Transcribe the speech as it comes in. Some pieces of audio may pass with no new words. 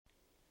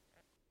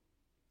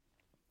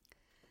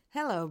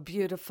Hello,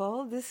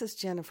 beautiful. This is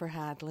Jennifer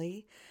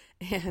Hadley,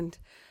 and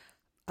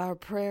our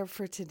prayer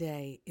for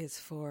today is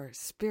for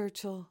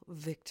spiritual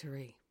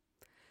victory.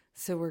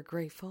 So we're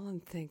grateful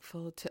and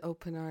thankful to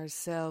open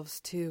ourselves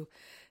to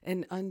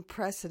an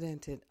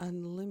unprecedented,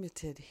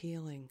 unlimited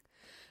healing.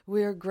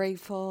 We are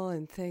grateful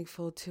and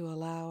thankful to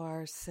allow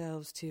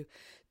ourselves to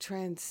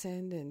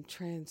transcend and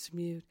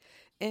transmute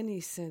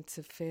any sense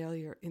of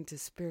failure into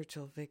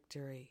spiritual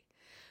victory.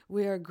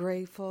 We are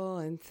grateful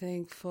and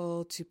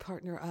thankful to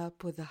partner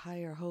up with the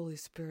higher Holy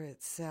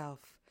Spirit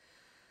self.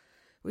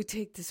 We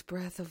take this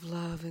breath of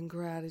love and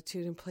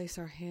gratitude and place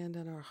our hand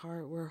on our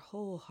heart. We're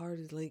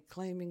wholeheartedly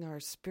claiming our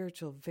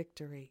spiritual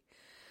victory.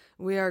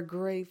 We are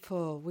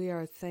grateful, we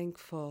are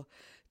thankful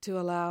to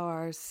allow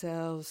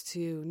ourselves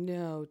to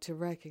know, to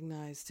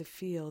recognize, to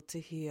feel,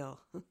 to heal.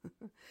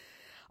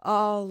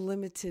 All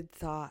limited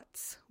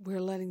thoughts,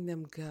 we're letting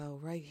them go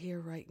right here,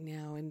 right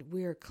now, and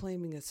we are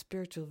claiming a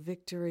spiritual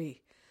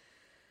victory.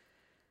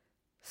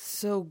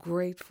 So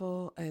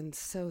grateful and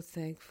so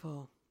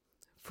thankful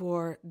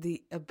for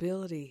the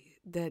ability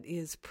that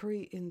is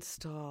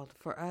pre-installed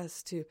for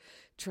us to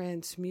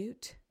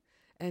transmute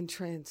and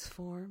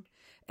transform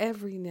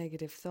every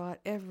negative thought,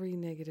 every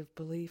negative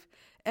belief,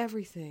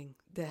 everything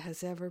that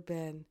has ever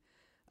been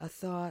a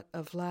thought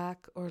of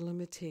lack or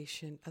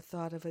limitation, a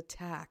thought of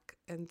attack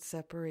and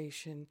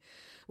separation.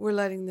 We're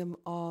letting them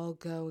all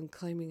go and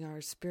claiming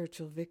our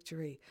spiritual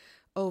victory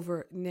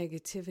over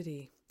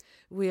negativity.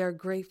 We are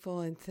grateful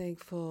and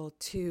thankful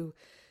to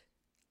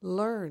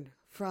learn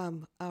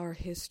from our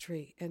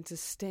history and to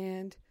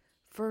stand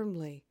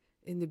firmly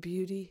in the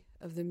beauty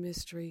of the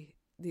mystery,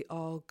 the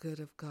all good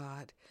of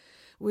God.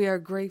 We are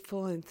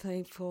grateful and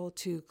thankful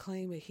to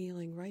claim a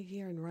healing right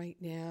here and right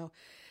now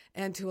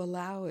and to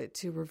allow it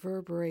to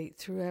reverberate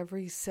through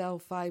every cell,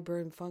 fiber,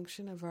 and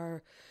function of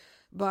our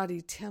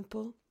body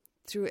temple,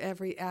 through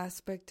every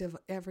aspect of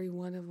every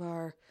one of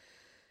our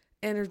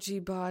energy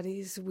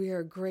bodies. We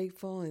are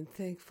grateful and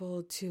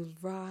thankful to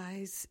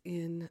rise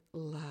in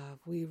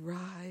love. We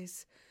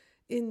rise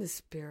in the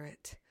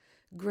Spirit,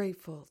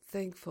 grateful,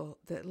 thankful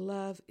that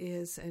love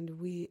is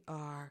and we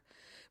are.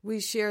 We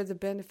share the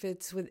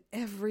benefits with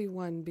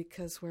everyone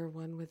because we're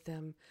one with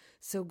them.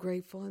 So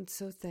grateful and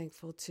so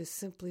thankful to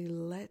simply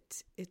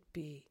let it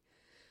be.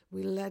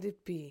 We let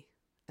it be,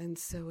 and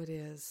so it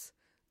is.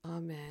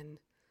 Amen.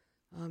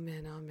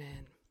 Amen.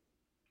 Amen.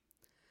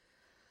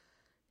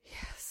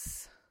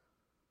 Yes.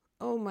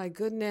 Oh my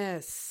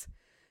goodness.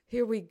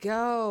 Here we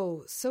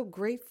go. So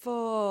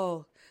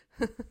grateful.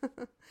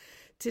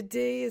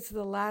 Today is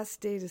the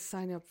last day to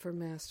sign up for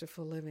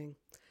Masterful Living.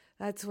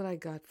 That's what I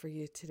got for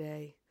you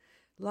today.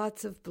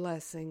 Lots of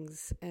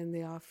blessings and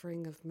the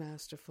offering of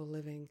Masterful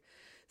Living.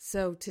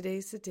 So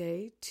today's the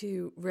day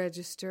to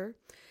register,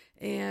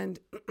 and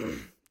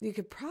you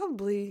could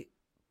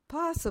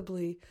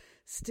possibly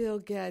still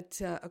get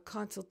a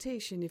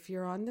consultation if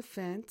you're on the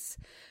fence.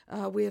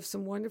 We have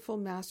some wonderful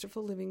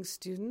Masterful Living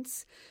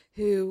students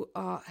who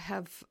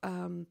have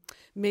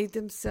made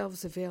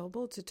themselves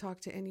available to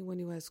talk to anyone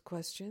who has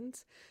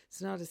questions.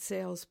 It's not a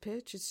sales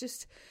pitch. It's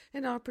just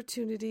an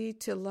opportunity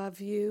to love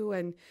you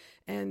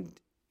and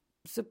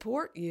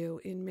support you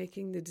in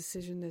making the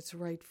decision that's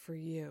right for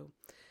you.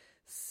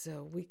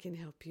 So we can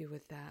help you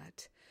with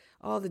that.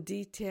 All the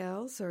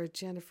details are at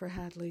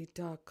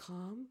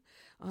jenniferhadley.com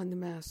on the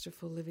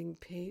Masterful Living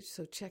page,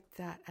 so check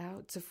that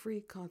out. It's a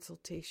free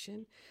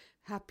consultation.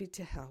 Happy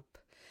to help.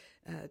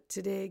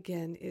 Today,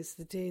 again, is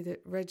the day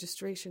that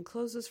registration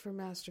closes for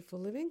Masterful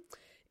Living,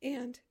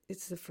 and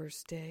it's the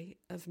first day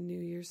of New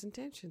Year's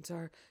Intentions,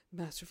 our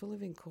Masterful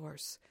Living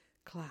course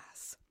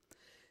class.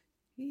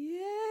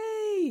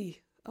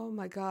 Yay! Oh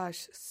my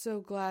gosh, so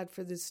glad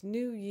for this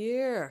new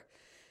year.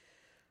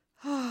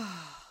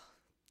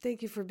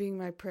 Thank you for being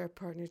my prayer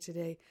partner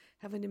today.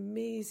 Have an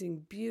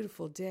amazing,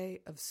 beautiful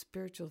day of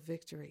spiritual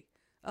victory.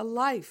 A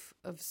life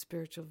of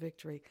spiritual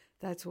victory.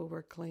 That's what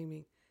we're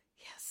claiming.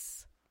 Yes.